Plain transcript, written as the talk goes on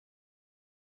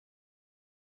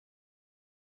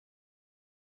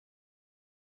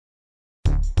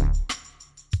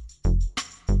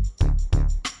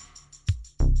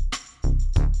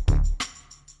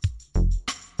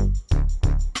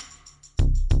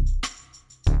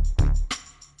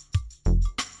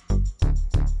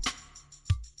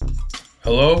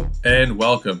Hello and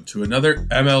welcome to another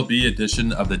MLB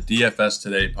edition of the DFS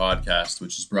Today podcast,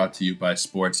 which is brought to you by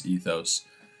Sports Ethos.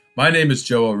 My name is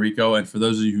Joe Orico, and for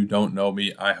those of you who don't know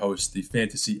me, I host the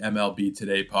Fantasy MLB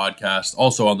Today podcast,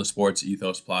 also on the Sports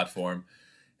Ethos platform.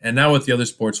 And now with the other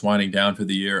sports winding down for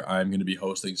the year, I'm going to be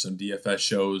hosting some DFS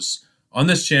shows on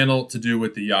this channel to do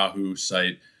with the Yahoo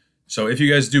site. So if you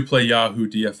guys do play Yahoo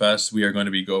DFS, we are going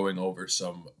to be going over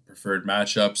some preferred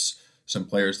matchups, some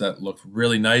players that look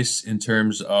really nice in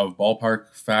terms of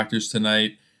ballpark factors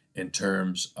tonight, in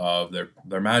terms of their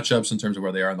matchups, in terms of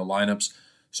where they are in the lineups.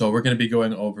 So we're going to be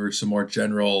going over some more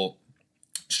general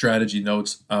strategy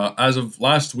notes. As of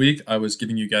last week, I was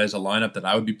giving you guys a lineup that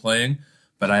I would be playing,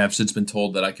 but I have since been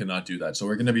told that I cannot do that. So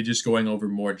we're going to be just going over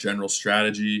more general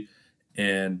strategy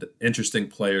and interesting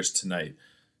players tonight.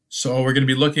 So we're going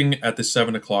to be looking at the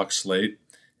 7 o'clock slate.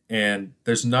 And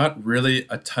there's not really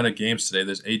a ton of games today.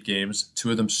 There's 8 games.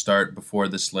 2 of them start before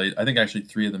this slate. I think actually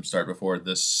 3 of them start before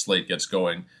this slate gets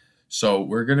going. So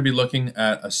we're going to be looking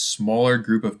at a smaller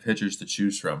group of pitchers to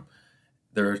choose from.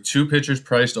 There are 2 pitchers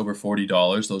priced over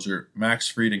 $40. Those are Max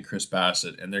Fried and Chris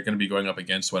Bassitt, and they're going to be going up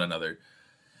against one another.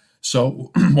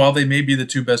 So while they may be the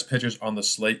 2 best pitchers on the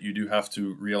slate, you do have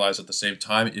to realize at the same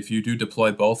time, if you do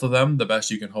deploy both of them, the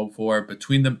best you can hope for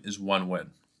between them is 1 win.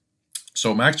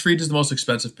 So Max Fried is the most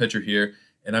expensive pitcher here,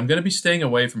 and I'm going to be staying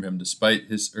away from him despite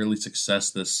his early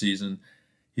success this season.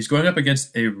 He's going up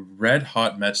against a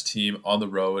red-hot Mets team on the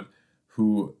road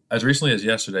who, as recently as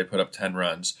yesterday, put up 10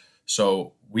 runs.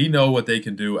 So we know what they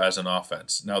can do as an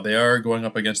offense. Now, they are going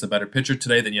up against a better pitcher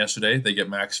today than yesterday. They get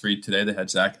Max Fried today. They had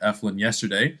Zach Eflin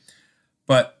yesterday.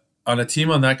 But on a team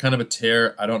on that kind of a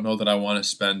tear, I don't know that I want to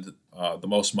spend the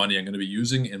most money I'm going to be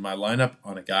using in my lineup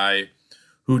on a guy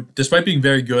who, despite being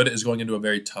very good, is going into a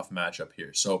very tough matchup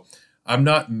here. So I'm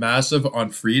not massive on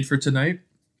Fried for tonight.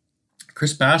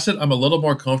 Chris Bassitt, I'm a little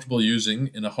more comfortable using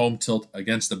in a home tilt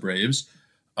against the Braves.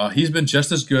 He's been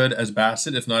just as good as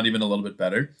Bassitt, if not even a little bit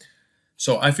better.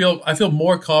 So I feel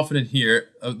more confident here.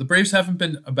 The Braves haven't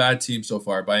been a bad team so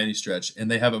far by any stretch, and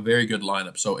they have a very good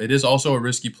lineup. So it is also a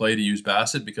risky play to use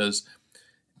Bassitt because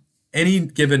any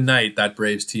given night, that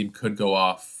Braves team could go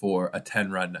off for a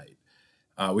 10-run night.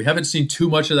 We haven't seen too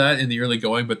much of that in the early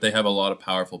going, but they have a lot of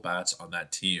powerful bats on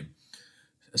that team.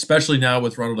 Especially now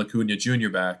with Ronald Acuna Jr.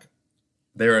 back,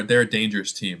 they're a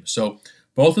dangerous team. So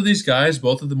both of these guys,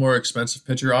 both of the more expensive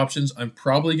pitcher options, I'm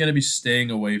probably going to be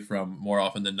staying away from more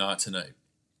often than not tonight.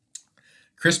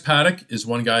 Chris Paddack is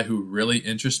one guy who really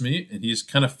interests me, and he's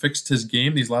kind of fixed his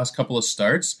game these last couple of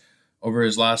starts. Over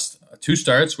his last 2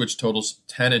 starts, which totals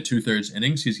 10 2/3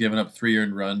 innings, he's given up 3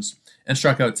 earned runs and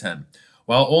struck out 10.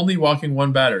 While only walking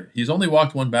 1 batter. He's only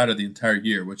walked 1 batter the entire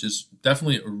year, which is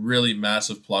definitely a really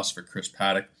massive plus for Chris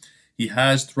Paddack. He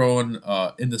has thrown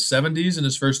in the 70s in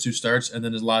his first 2 starts, and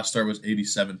then his last start was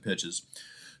 87 pitches.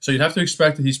 So you'd have to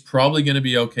expect that he's probably going to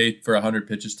be okay for 100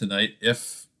 pitches tonight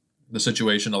if the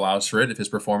situation allows for it, if his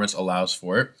performance allows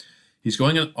for it. He's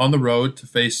going on the road to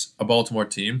face a Baltimore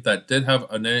team that did have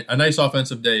a nice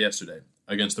offensive day yesterday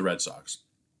against the Red Sox.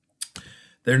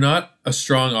 They're not a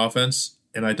strong offense,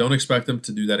 and I don't expect them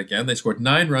to do that again. They scored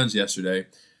 9 runs yesterday.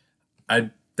 I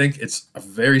think it's a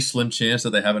very slim chance that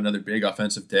they have another big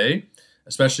offensive day,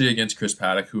 especially against Chris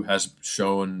Paddack, who has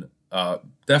shown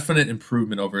definite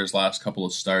improvement over his last couple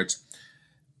of starts.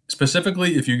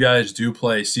 Specifically, if you guys do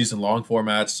play season-long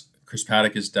formats, Chris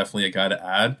Paddack is definitely a guy to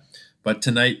add. But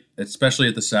tonight, especially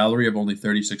at the salary of only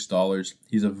 $36,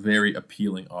 he's a very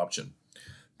appealing option.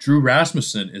 Drew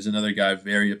Rasmussen is another guy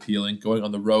very appealing, going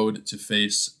on the road to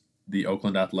face the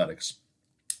Oakland Athletics.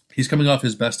 He's coming off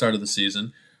his best start of the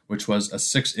season, which was a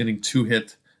 6-inning,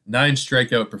 2-hit,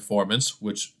 9-strikeout performance,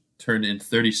 which turned in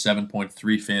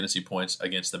 37.3 fantasy points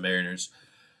against the Mariners.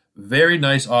 Very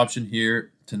nice option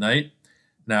here tonight.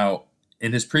 Now,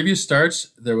 in his previous starts,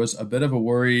 there was a bit of a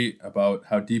worry about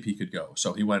how deep he could go.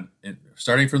 So he went,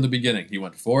 starting from the beginning, he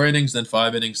went 4 innings, then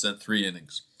 5 innings, then 3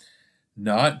 innings.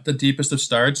 Not the deepest of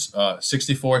starts,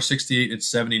 64, 68, and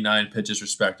 79 pitches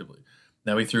respectively.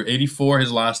 Now, he threw 84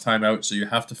 his last time out, so you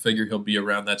have to figure he'll be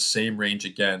around that same range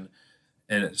again.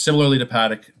 And similarly to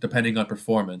Paddack, depending on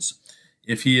performance,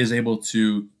 if he is able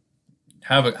to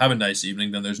have a nice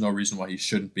evening, then there's no reason why he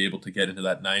shouldn't be able to get into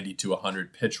that 90 to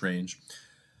 100 pitch range.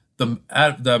 The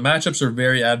matchups are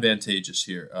very advantageous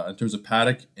here in terms of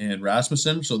Paddack and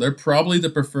Rasmussen, so they're probably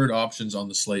the preferred options on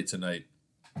the slate tonight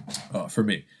for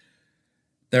me.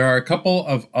 There are a couple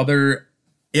of other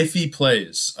iffy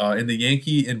plays. In the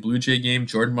Yankee and Blue Jay game,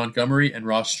 Jordan Montgomery and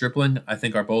Ross Stripling, I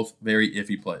think, are both very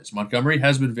iffy plays. Montgomery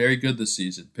has been very good this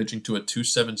season, pitching to a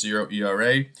 2.70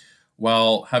 ERA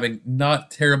while having not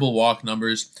terrible walk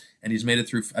numbers and he's made it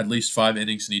through at least 5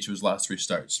 innings in each of his last 3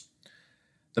 starts.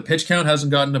 The pitch count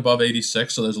hasn't gotten above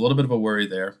 86, so there's a little bit of a worry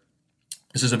there.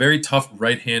 This is a very tough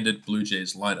right-handed Blue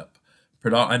Jays lineup.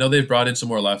 I know they've brought in some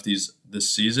more lefties this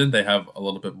season. They have a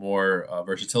little bit more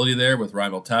versatility there with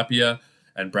Raimel Tapia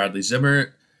and Bradley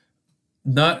Zimmer.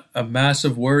 Not a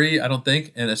massive worry, I don't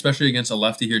think, and especially against a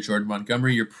lefty here, Jordan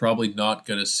Montgomery, you're probably not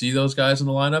going to see those guys in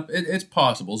the lineup. It's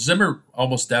possible. Zimmer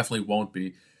almost definitely won't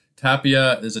be.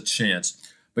 Tapia is a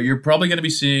chance, but you're probably going to be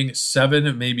seeing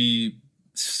 7, maybe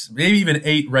even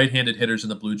 8 right-handed hitters in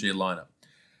the Blue Jay lineup.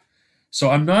 So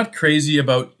I'm not crazy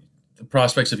about the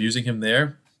prospects of using him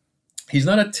there. He's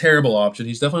not a terrible option.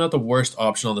 He's definitely not the worst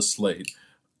option on the slate.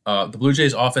 The Blue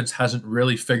Jays offense hasn't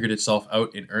really figured itself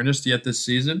out in earnest yet this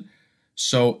season.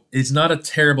 So it's not a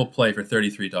terrible play for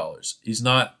 $33. He's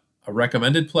not a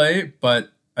recommended play,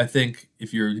 but I think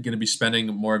if you're going to be spending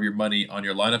more of your money on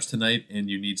your lineups tonight and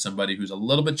you need somebody who's a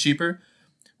little bit cheaper,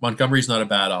 Montgomery's not a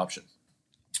bad option.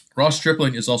 Ross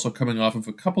Stripling is also coming off of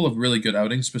a couple of really good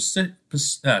outings, specifically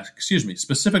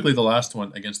the last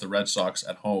one against the Red Sox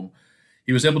at home.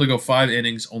 He was able to go 5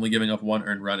 innings, only giving up 1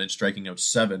 earned run and striking out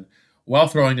 7, while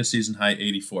throwing a season-high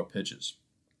 84 pitches.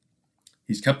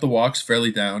 He's kept the walks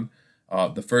fairly down.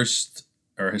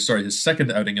 His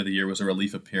second outing of the year was a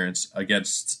relief appearance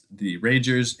against the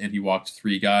Rangers, and he walked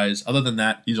 3 guys. Other than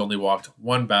that, he's only walked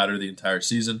 1 batter the entire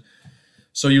season.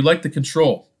 So you like the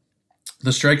control.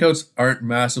 The strikeouts aren't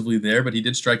massively there, but he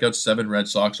did strike out 7 Red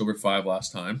Sox over 5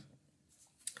 last time.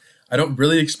 I don't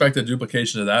really expect a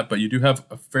duplication of that, but you do have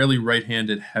a fairly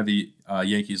right-handed heavy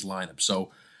Yankees lineup.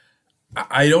 So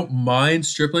I don't mind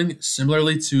Stripling.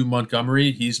 Similarly to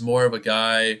Montgomery, he's more of a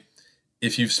guy,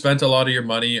 if you've spent a lot of your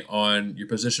money on your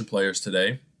position players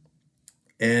today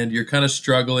and you're kind of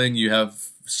struggling, you have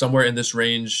somewhere in this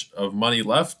range of money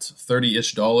left,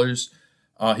 $30-ish,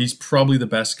 he's probably the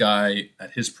best guy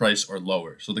at his price or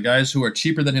lower. So the guys who are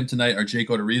cheaper than him tonight are Jake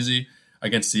Odorizzi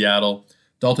against Seattle,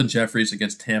 Dalton Jeffries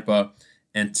against Tampa,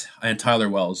 and Tyler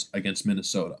Wells against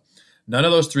Minnesota. None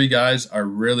of those 3 guys are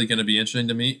really going to be interesting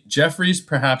to me. Jeffries,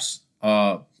 perhaps,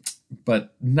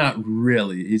 but not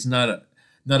really. He's not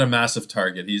a massive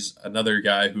target. He's another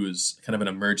guy who is kind of an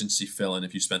emergency fill-in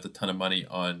if you spent a ton of money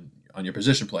on your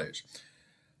position players.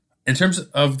 In terms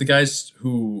of the guys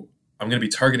who I'm going to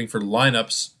be targeting for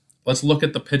lineups, let's look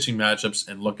at the pitching matchups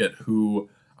and look at who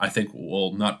I think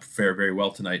will not fare very well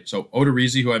tonight. So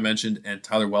Odorizzi, who I mentioned, and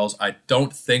Tyler Wells, I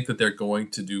don't think that they're going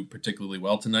to do particularly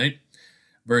well tonight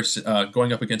versus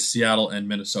going up against Seattle and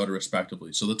Minnesota,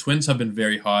 respectively. So the Twins have been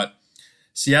very hot.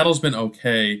 Seattle's been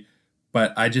okay,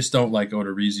 but I just don't like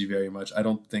Odorizzi very much. I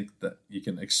don't think that you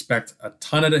can expect a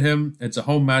ton out of him. It's a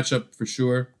home matchup for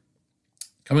sure.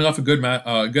 Coming off a good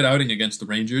outing against the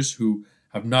Rangers, who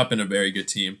have not been a very good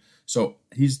team. So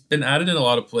he's been added in a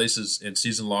lot of places in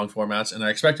season-long formats, and I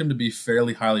expect him to be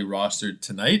fairly highly rostered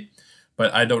tonight,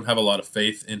 but I don't have a lot of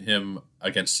faith in him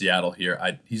against Seattle here.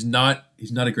 He's not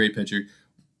a great pitcher.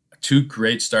 2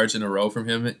 great starts in a row from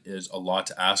him is a lot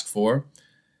to ask for.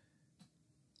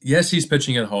 Yes, he's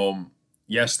pitching at home.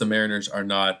 Yes, the Mariners are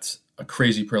not a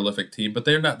crazy prolific team, but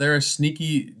they're a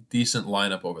sneaky decent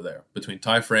lineup over there between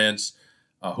Ty France,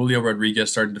 Julio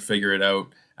Rodriguez starting to figure it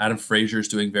out. Adam Frazier is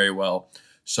doing very well.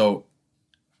 So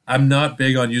I'm not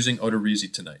big on using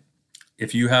Odorizzi tonight.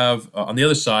 If you have, on the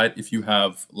other side, if you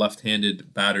have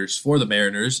left-handed batters for the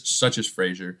Mariners, such as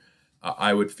Frazier,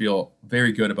 I would feel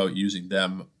very good about using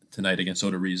them tonight against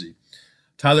Odorizzi.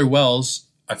 Tyler Wells,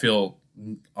 I feel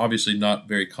obviously not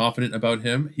very confident about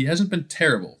him. He hasn't been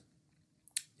terrible.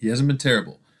 His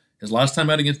last time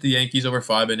out against the Yankees over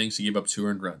 5 innings, he gave up 2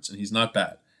 earned runs, and he's not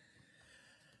bad.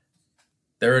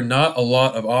 There are not a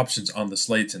lot of options on the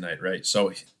slate tonight, right?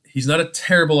 So he's not a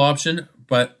terrible option,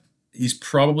 but he's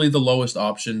probably the lowest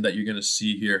option that you're going to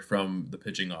see here from the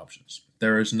pitching options.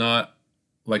 There is not,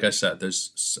 like I said,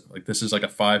 this is like a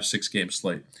 5-6 game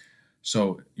slate.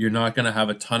 So you're not going to have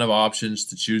a ton of options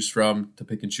to choose from to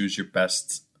pick and choose your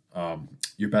best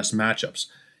matchups.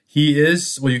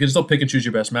 You can still pick and choose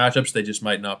your best matchups. They just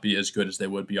might not be as good as they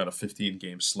would be on a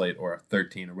 15-game slate or a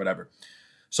 13 or whatever.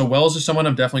 So Wells is someone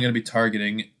I'm definitely going to be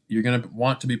targeting. You're going to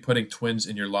want to be putting Twins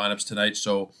in your lineups tonight.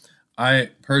 So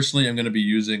I personally am going to be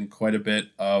using quite a bit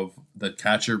of the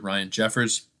catcher, Ryan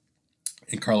Jeffers,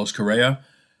 and Carlos Correa,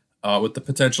 with the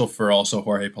potential for also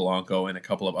Jorge Polanco and a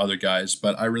couple of other guys.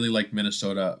 But I really like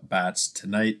Minnesota bats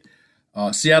tonight.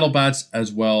 Seattle bats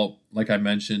as well, like I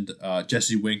mentioned,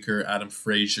 Jesse Winker, Adam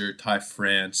Frazier, Ty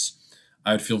France.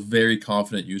 I would feel very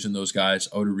confident using those guys.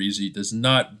 Odorizzi does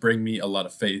not bring me a lot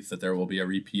of faith that there will be a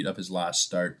repeat of his last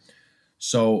start.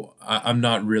 So I'm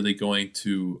not really going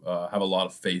to have a lot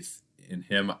of faith in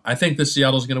him. I think that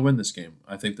Seattle's going to win this game.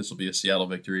 I think this will be a Seattle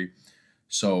victory.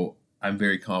 So I'm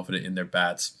very confident in their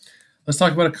bats. Let's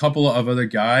talk about a couple of other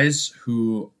guys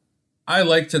who I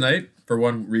like tonight for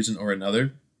one reason or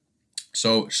another.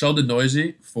 So Sheldon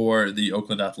Neuse for the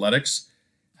Oakland Athletics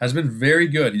has been very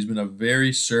good. He's been a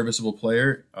very serviceable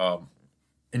player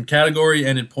in category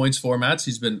and in points formats.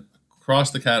 He's been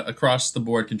across the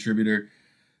board contributor.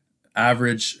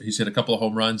 Average. He's hit a couple of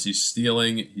home runs. He's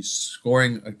stealing. He's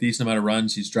scoring a decent amount of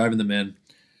runs. He's driving them in.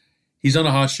 He's on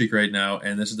a hot streak right now,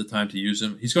 and this is the time to use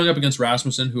him. He's going up against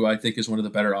Rasmussen, who I think is one of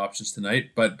the better options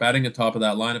tonight. But batting at top of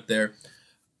that lineup there,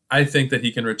 I think that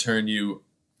he can return you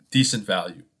decent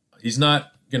value. He's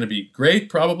not going to be great,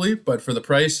 probably, but for the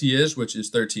price he is, which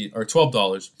is $13 or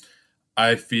 $12,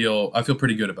 I feel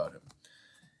pretty good about him.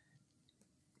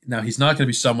 Now, he's not going to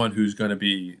be someone who's going to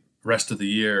be rest of the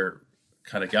year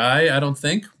kind of guy, I don't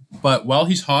think. But while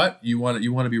he's hot, you want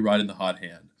to be riding the hot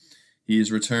hand. He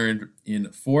has returned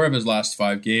in 4 of his last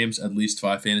 5 games at least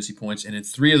 5 fantasy points, and in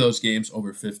 3 of those games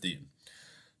over 15.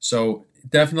 So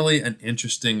definitely an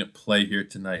interesting play here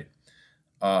tonight.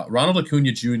 Ronald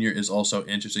Acuna Jr. is also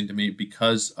interesting to me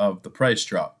because of the price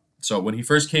drop. So when he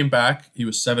first came back, he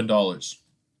was $7.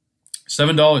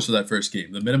 $7 for that first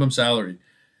game, the minimum salary.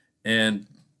 And,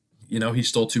 he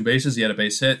stole 2 bases. He had a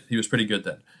base hit. He was pretty good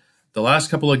then. The last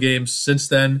couple of games since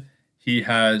then, he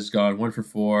has gone 1 for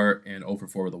 4 and 0 for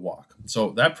 4 with a walk.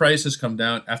 So that price has come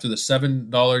down. After the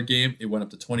 $7 game, it went up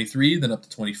to 23, then up to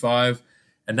 25,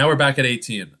 and now we're back at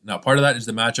 18. Now, part of that is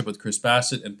the matchup with Chris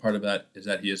Bassitt, and part of that is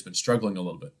that he has been struggling a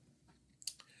little bit.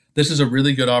 This is a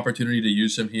really good opportunity to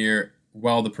use him here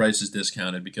while the price is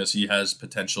discounted because he has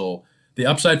potential. The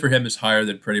upside for him is higher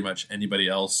than pretty much anybody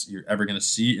else you're ever going to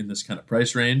see in this kind of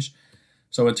price range.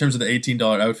 So in terms of the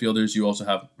 $18 outfielders, you also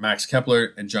have Max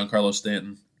Kepler and Giancarlo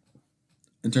Stanton.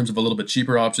 In terms of a little bit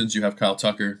cheaper options, you have Kyle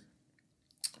Tucker,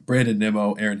 Brandon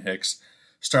Nimmo, Aaron Hicks,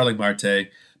 Starling Marte.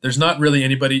 There's not really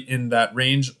anybody in that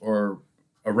range or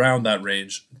around that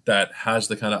range that has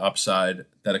the kind of upside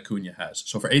that Acuna has.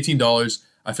 So for $18,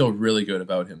 I feel really good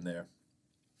about him there.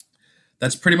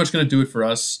 That's pretty much going to do it for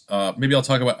us. Maybe I'll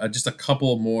talk about just a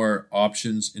couple more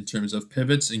options in terms of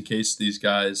pivots in case these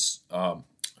guys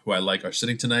who I like are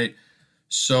sitting tonight.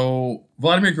 So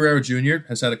Vladimir Guerrero Jr.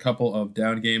 has had a couple of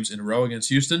down games in a row against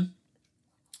Houston.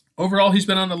 Overall, he's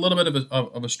been on a little bit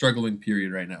of a struggling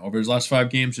period right now. Over his last 5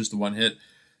 games, just the 1 hit,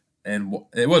 and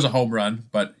it was a home run,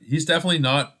 but he's definitely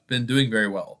not been doing very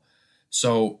well.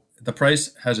 So the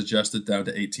price has adjusted down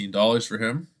to $18 for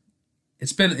him.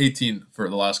 It's been $18 for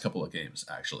the last couple of games,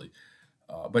 actually.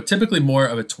 But typically more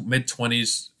of a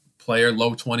mid-20s player,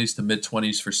 low 20s to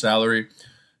mid-20s for salary.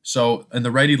 So in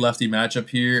the righty-lefty matchup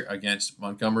here against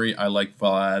Montgomery, I like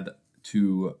Vlad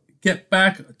to get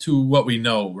back to what we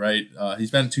know, right? He's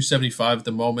been at 275 at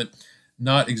the moment.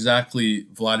 Not exactly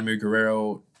Vladimir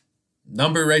Guerrero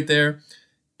number right there.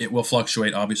 It will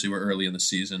fluctuate. Obviously, we're early in the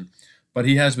season. But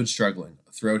he has been struggling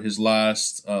throughout his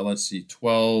last,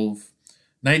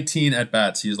 19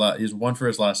 at-bats. He's 1 for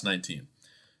his last 19.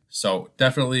 So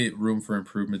definitely room for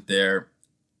improvement there.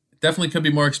 Definitely could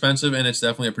be more expensive, and it's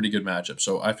definitely a pretty good matchup.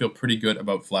 So I feel pretty good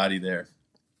about Vladdy there.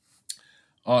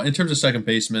 In terms of second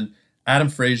baseman, Adam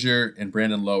Frazier and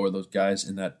Brandon Lowe are those guys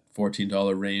in that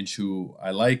 $14 range who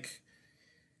I like.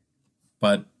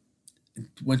 But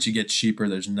once you get cheaper,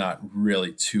 there's not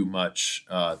really too much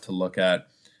to look at.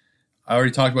 I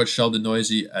already talked about Sheldon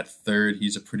Neuse at third.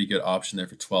 He's a pretty good option there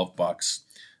for $12.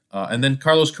 And then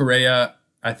Carlos Correa,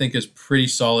 I think, is pretty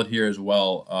solid here as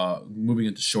well. Moving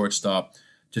into shortstop,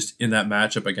 just in that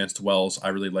matchup against Wells, I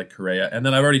really like Correa. And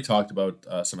then I've already talked about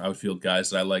some outfield guys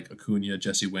that I like, Acuna,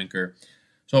 Jesse Winker.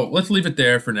 So let's leave it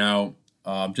there for now.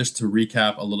 Just to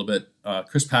recap a little bit,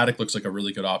 Chris Paddock looks like a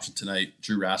really good option tonight.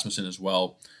 Drew Rasmussen as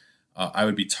well. I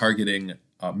would be targeting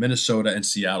Minnesota and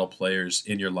Seattle players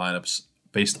in your lineups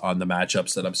based on the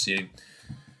matchups that I'm seeing.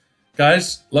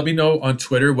 Guys, let me know on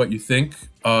Twitter what you think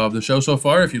of the show so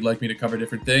far. If you'd like me to cover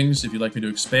different things, if you'd like me to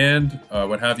expand,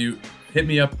 what have you, hit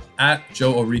me up at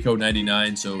Joe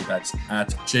Orico99. So that's at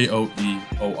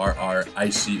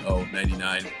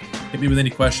JoeOrrico99. Hit me with any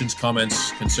questions,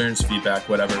 comments, concerns, feedback,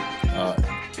 whatever.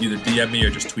 Either DM me or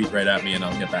just tweet right at me and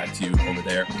I'll get back to you over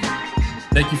there.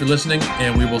 Thank you for listening,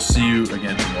 and we will see you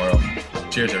again tomorrow.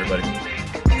 Cheers, everybody.